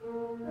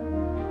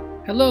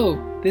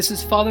Hello, this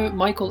is Father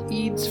Michael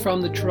Eads from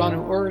the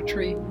Toronto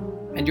Oratory,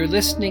 and you're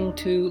listening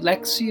to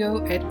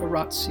Lectio et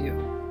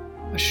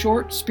Oratio, a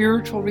short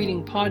spiritual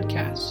reading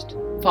podcast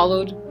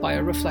followed by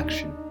a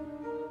reflection.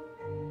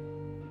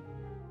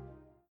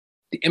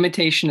 The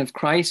Imitation of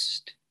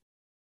Christ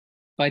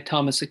by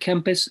Thomas à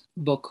Kempis,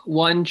 Book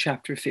 1,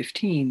 Chapter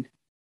 15,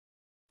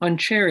 on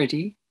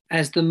charity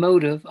as the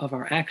motive of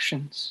our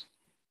actions.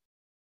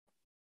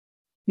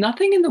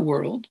 Nothing in the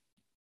world,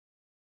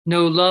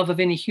 no love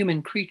of any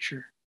human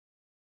creature,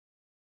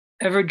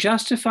 ever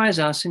justifies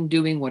us in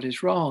doing what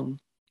is wrong.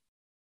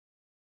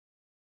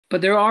 But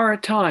there are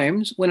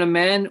times when a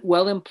man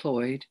well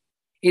employed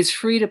is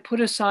free to put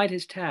aside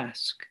his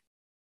task,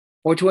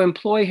 or to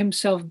employ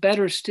himself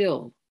better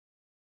still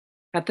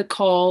at the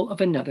call of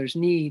another's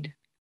need.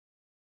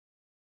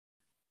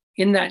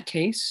 In that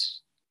case,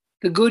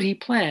 the good he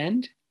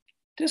planned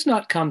does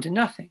not come to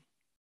nothing.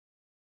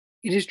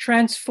 It is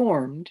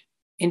transformed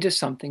into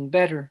something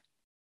better.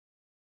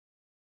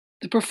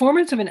 The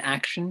performance of an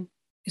action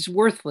is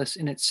worthless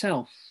in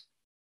itself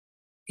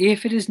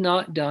if it is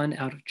not done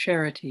out of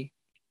charity.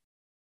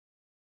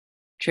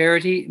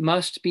 Charity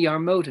must be our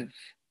motive.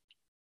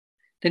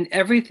 Then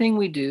everything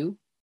we do,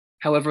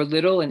 however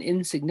little and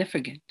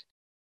insignificant,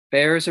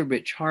 bears a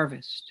rich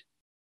harvest.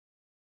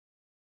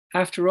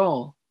 After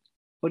all,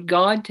 what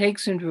God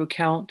takes into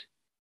account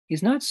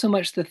is not so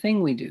much the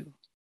thing we do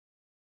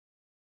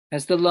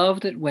as the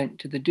love that went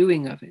to the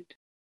doing of it.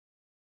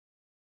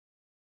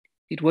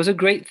 It was a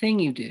great thing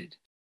you did,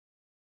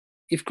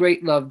 if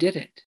great love did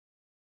it.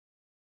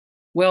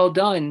 Well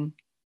done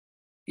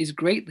is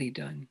greatly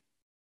done.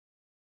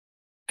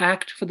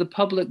 Act for the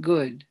public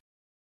good,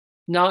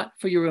 not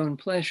for your own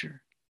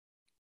pleasure.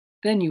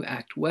 Then you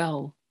act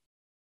well.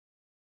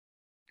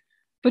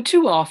 But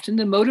too often,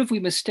 the motive we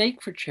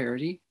mistake for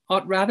charity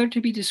ought rather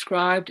to be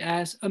described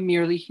as a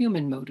merely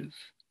human motive.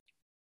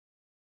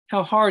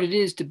 How hard it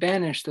is to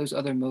banish those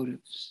other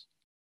motives: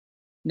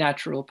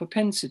 natural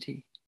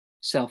propensity,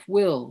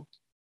 self-will,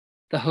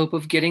 the hope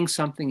of getting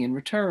something in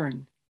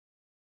return,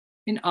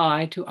 an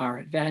eye to our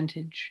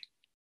advantage.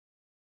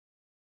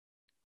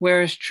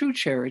 Whereas true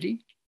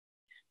charity,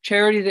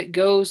 charity that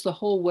goes the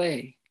whole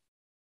way,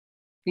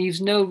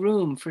 leaves no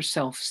room for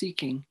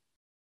self-seeking.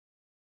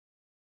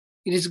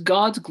 It is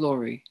God's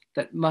glory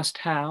that must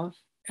have,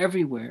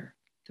 everywhere,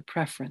 the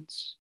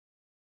preference.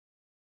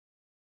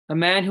 A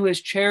man who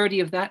has charity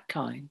of that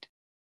kind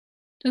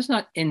does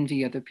not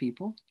envy other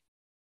people.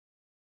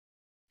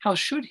 How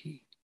should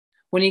he,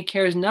 when he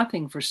cares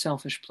nothing for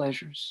selfish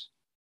pleasures?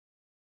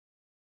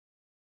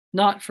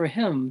 Not for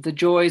him the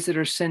joys that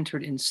are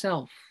centered in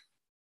self,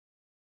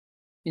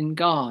 in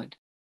God,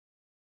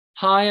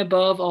 high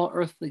above all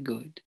earthly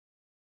good.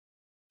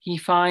 He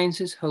finds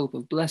his hope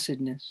of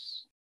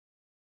blessedness.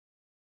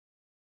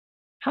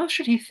 How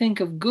should he think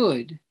of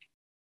good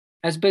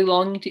as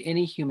belonging to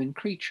any human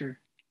creature?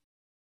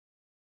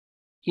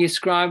 He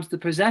ascribes the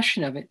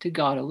possession of it to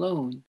God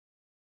alone.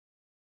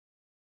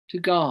 To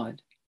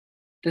God,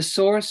 the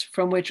source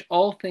from which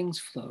all things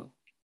flow,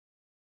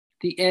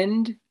 the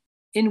end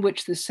in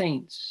which the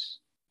saints,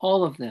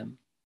 all of them,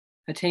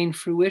 attain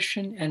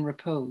fruition and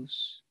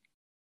repose.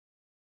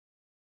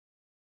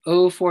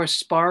 Oh, for a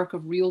spark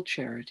of real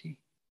charity.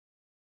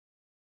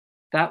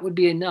 That would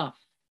be enough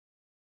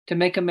to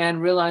make a man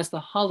realize the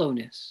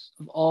hollowness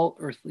of all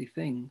earthly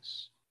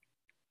things.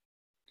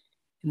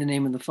 In the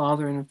name of the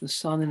Father, and of the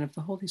Son, and of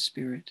the Holy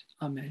Spirit.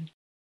 Amen.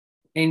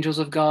 Angels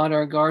of God,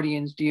 our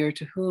guardians dear,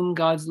 to whom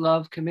God's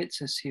love commits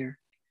us here,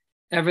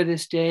 ever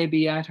this day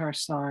be at our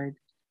side,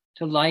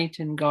 to light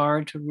and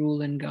guard, to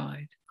rule and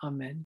guide.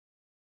 Amen.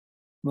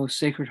 Most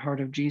Sacred Heart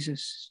of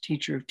Jesus,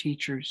 Teacher of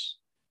teachers,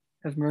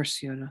 have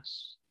mercy on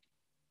us.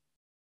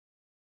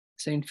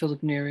 Saint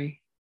Philip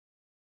Neri,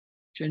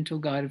 gentle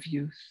guide of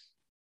youth,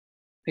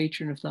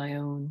 patron of thy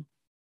own,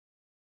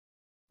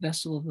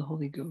 vessel of the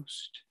Holy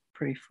Ghost,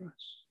 pray for us.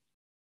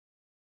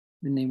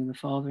 In the name of the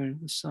Father, and of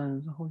the Son, and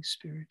of the Holy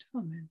Spirit.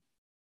 Amen.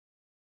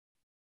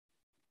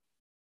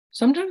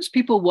 Sometimes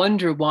people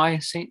wonder why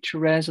Saint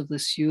Therese of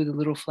Lisieux, the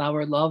little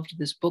flower, loved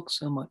this book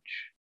so much,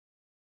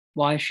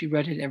 why she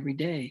read it every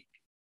day,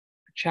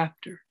 a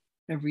chapter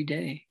every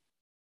day.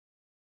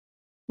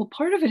 Well,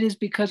 part of it is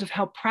because of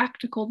how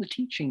practical the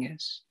teaching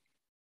is.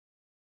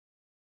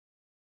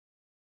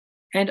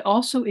 And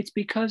also it's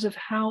because of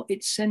how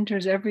it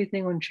centers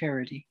everything on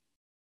charity.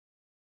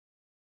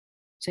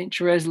 Saint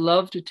Therese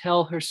loved to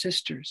tell her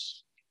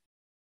sisters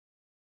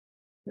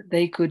that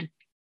they could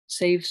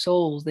save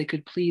souls, they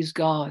could please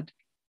God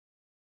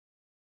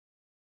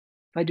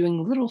by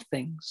doing little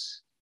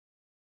things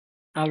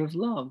out of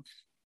love.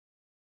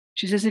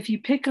 She says, if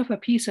you pick up a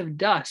piece of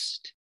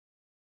dust,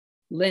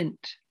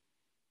 lint,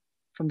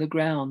 from the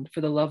ground for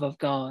the love of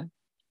God,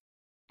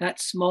 that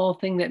small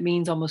thing that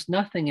means almost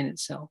nothing in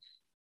itself,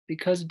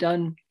 because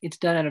it's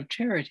done out of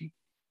charity,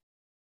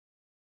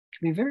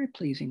 can be very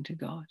pleasing to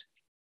God.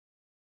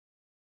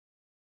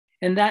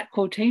 And that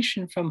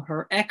quotation from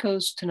her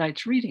echoes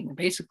tonight's reading.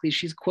 Basically,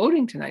 she's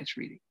quoting tonight's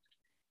reading.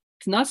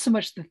 It's not so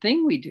much the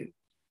thing we do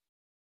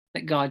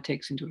that God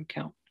takes into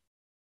account,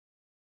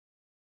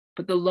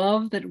 but the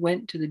love that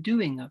went to the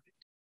doing of it.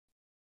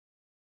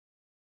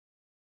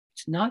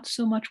 It's not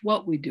so much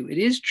what we do. It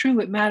is true,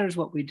 it matters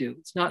what we do.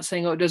 It's not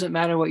saying, oh, it doesn't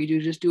matter what you do,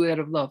 just do it out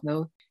of love.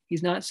 No,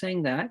 he's not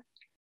saying that.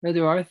 No,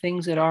 there are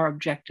things that are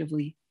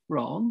objectively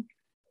wrong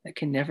that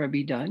can never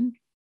be done.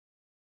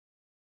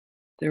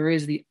 There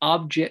is the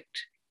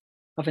object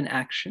of an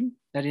action,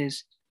 that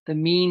is the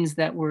means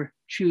that we're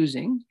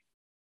choosing,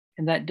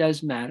 and that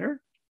does matter,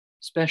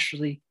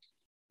 especially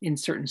in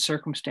certain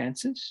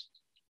circumstances.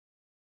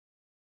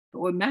 But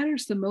what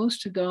matters the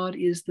most to God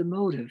is the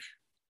motive,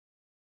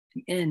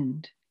 the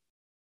end.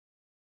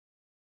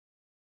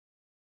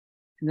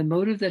 And the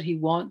motive that he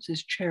wants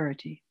is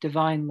charity,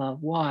 divine love.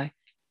 Why?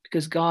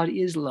 Because God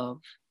is love,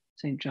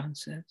 St. John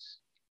says.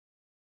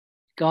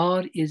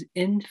 God is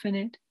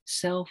infinite,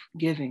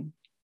 self-giving.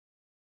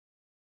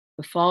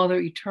 The Father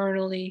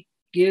eternally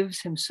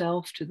gives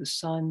himself to the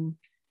Son,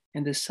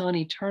 and the Son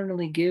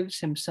eternally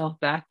gives himself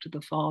back to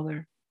the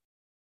Father.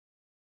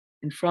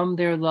 And from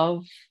their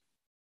love,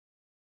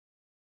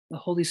 the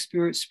Holy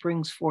Spirit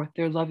springs forth.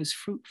 Their love is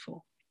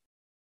fruitful.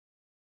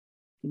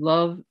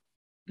 Love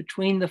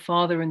between the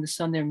Father and the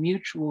Son, their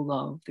mutual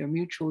love, their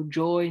mutual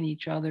joy in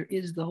each other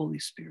is the Holy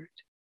Spirit.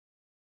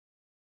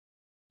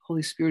 The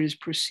Holy Spirit is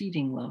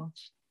preceding love.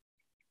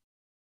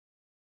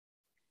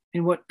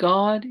 And what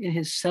God in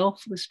his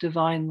selfless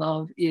divine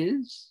love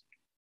is,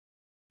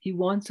 he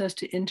wants us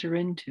to enter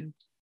into.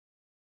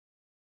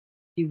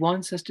 He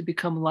wants us to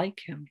become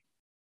like him,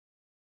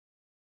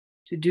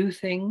 to do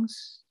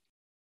things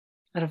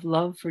out of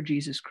love for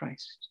Jesus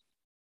Christ.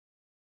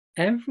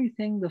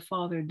 Everything the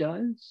Father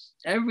does,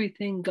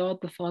 everything God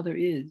the Father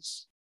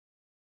is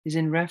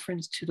in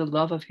reference to the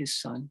love of his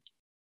Son.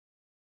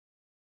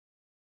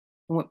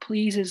 And what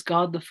pleases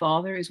God the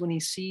Father is when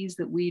he sees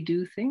that we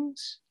do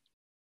things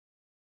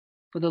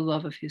for the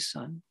love of his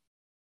Son.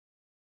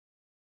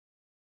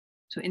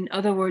 So in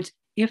other words,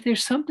 if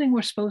there's something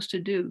we're supposed to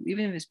do,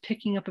 even if it's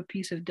picking up a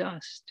piece of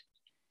dust,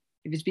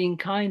 if it's being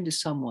kind to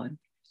someone,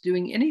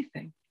 doing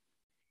anything,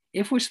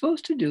 if we're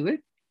supposed to do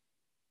it,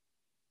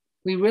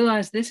 we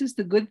realize this is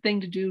the good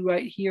thing to do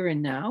right here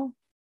and now.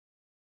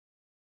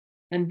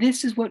 And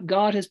this is what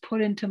God has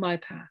put into my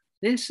path.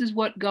 This is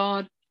what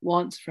God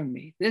wants from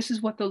me. This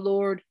is what the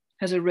Lord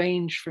has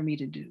arranged for me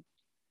to do.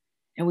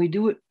 And we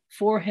do it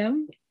for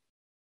him.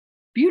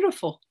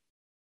 Beautiful.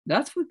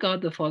 That's what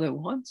God the Father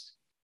wants.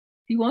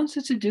 He wants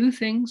us to do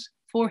things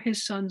for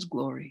his Son's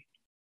glory,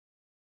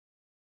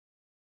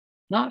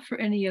 not for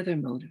any other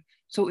motive.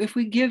 So if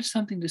we give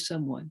something to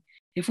someone,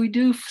 if we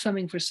do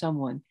something for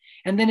someone,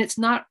 and then it's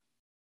not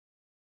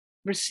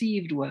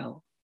received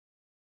well,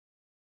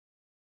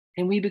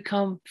 and we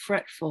become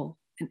fretful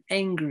and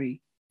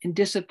angry and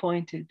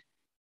disappointed,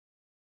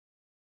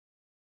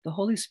 the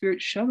Holy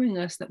Spirit showing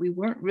us that we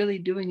weren't really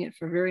doing it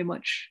for very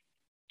much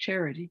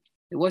charity.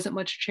 There wasn't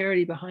much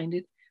charity behind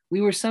it.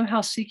 We were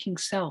somehow seeking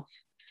self.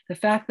 The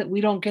fact that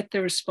we don't get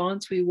the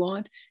response we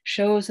want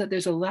shows that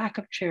there's a lack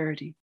of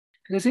charity.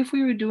 Because if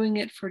we were doing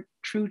it for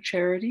true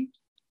charity,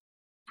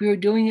 if we were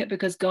doing it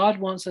because God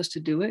wants us to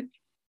do it,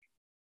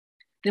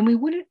 then we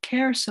wouldn't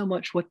care so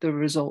much what the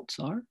results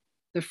are,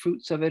 the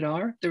fruits of it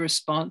are, the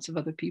response of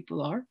other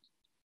people are.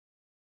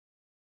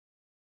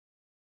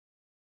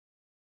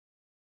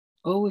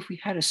 Oh, if we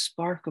had a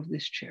spark of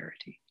this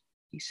charity,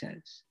 he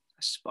says,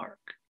 a spark.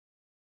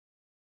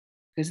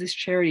 Because this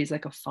charity is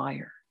like a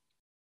fire.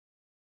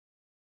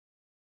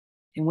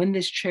 And when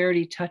this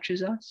charity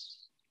touches us,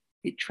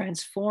 it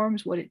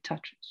transforms what it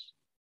touches.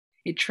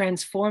 It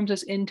transforms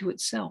us into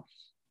itself.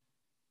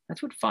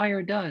 That's what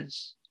fire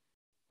does.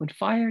 When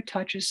fire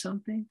touches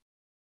something,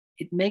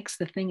 it makes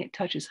the thing it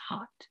touches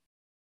hot.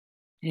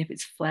 And if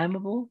it's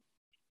flammable,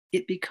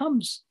 it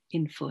becomes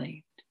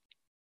inflamed.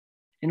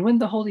 And when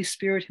the Holy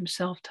Spirit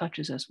himself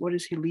touches us, what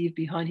does he leave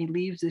behind? He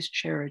leaves this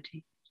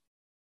charity,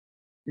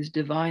 this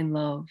divine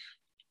love.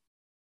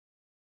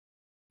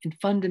 And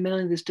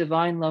fundamentally, this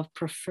divine love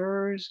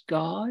prefers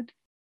God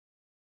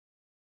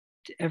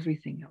to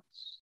everything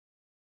else.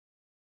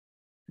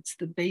 It's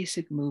the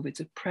basic move.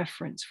 It's a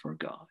preference for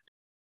God.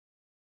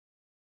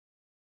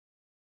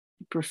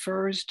 It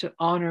prefers to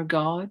honor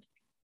God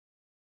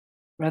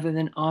rather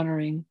than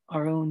honoring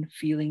our own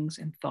feelings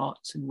and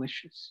thoughts and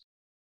wishes.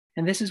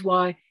 And this is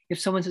why if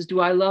someone says, do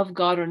I love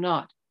God or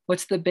not?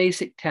 What's the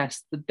basic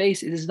test? The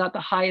basic is not the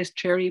highest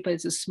charity, but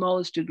it's the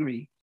smallest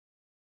degree.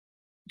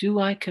 Do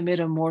I commit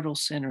a mortal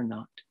sin or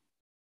not?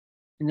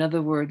 In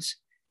other words,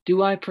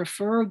 do I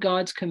prefer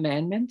God's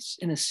commandments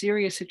in a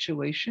serious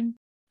situation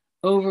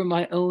over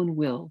my own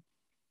will?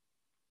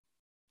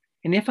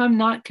 And if I'm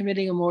not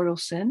committing a mortal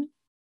sin,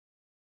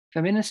 if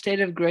I'm in a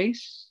state of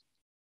grace,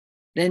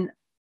 then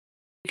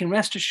we can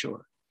rest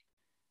assured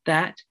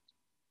that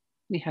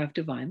we have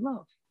divine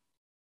love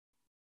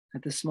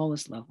at the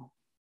smallest level.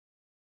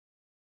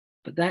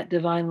 But that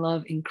divine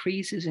love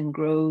increases and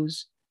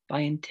grows by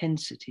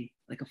intensity,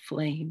 like a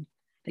flame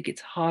that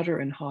gets hotter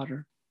and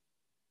hotter.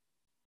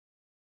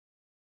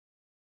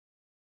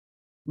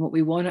 And what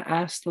we want to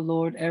ask the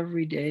Lord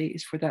every day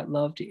is for that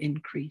love to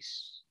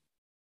increase,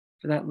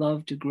 for that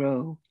love to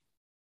grow,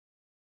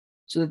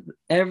 so that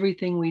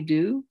everything we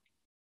do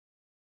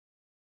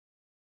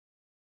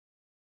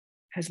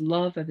has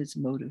love as its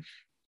motive.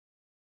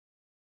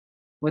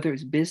 Whether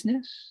it's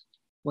business,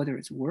 whether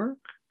it's work,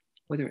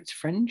 whether it's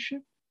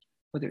friendship,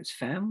 whether it's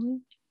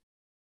family,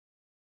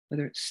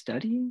 whether it's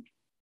studying,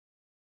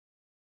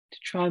 to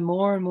try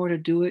more and more to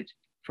do it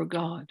for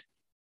God,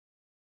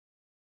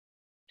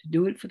 to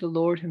do it for the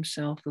Lord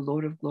himself, the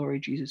Lord of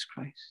glory, Jesus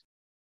Christ.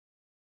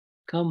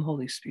 Come,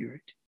 Holy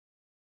Spirit,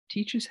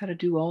 teach us how to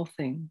do all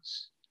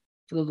things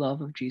for the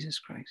love of Jesus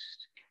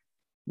Christ.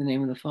 In the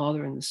name of the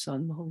Father, and the Son,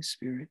 and the Holy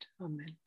Spirit. Amen.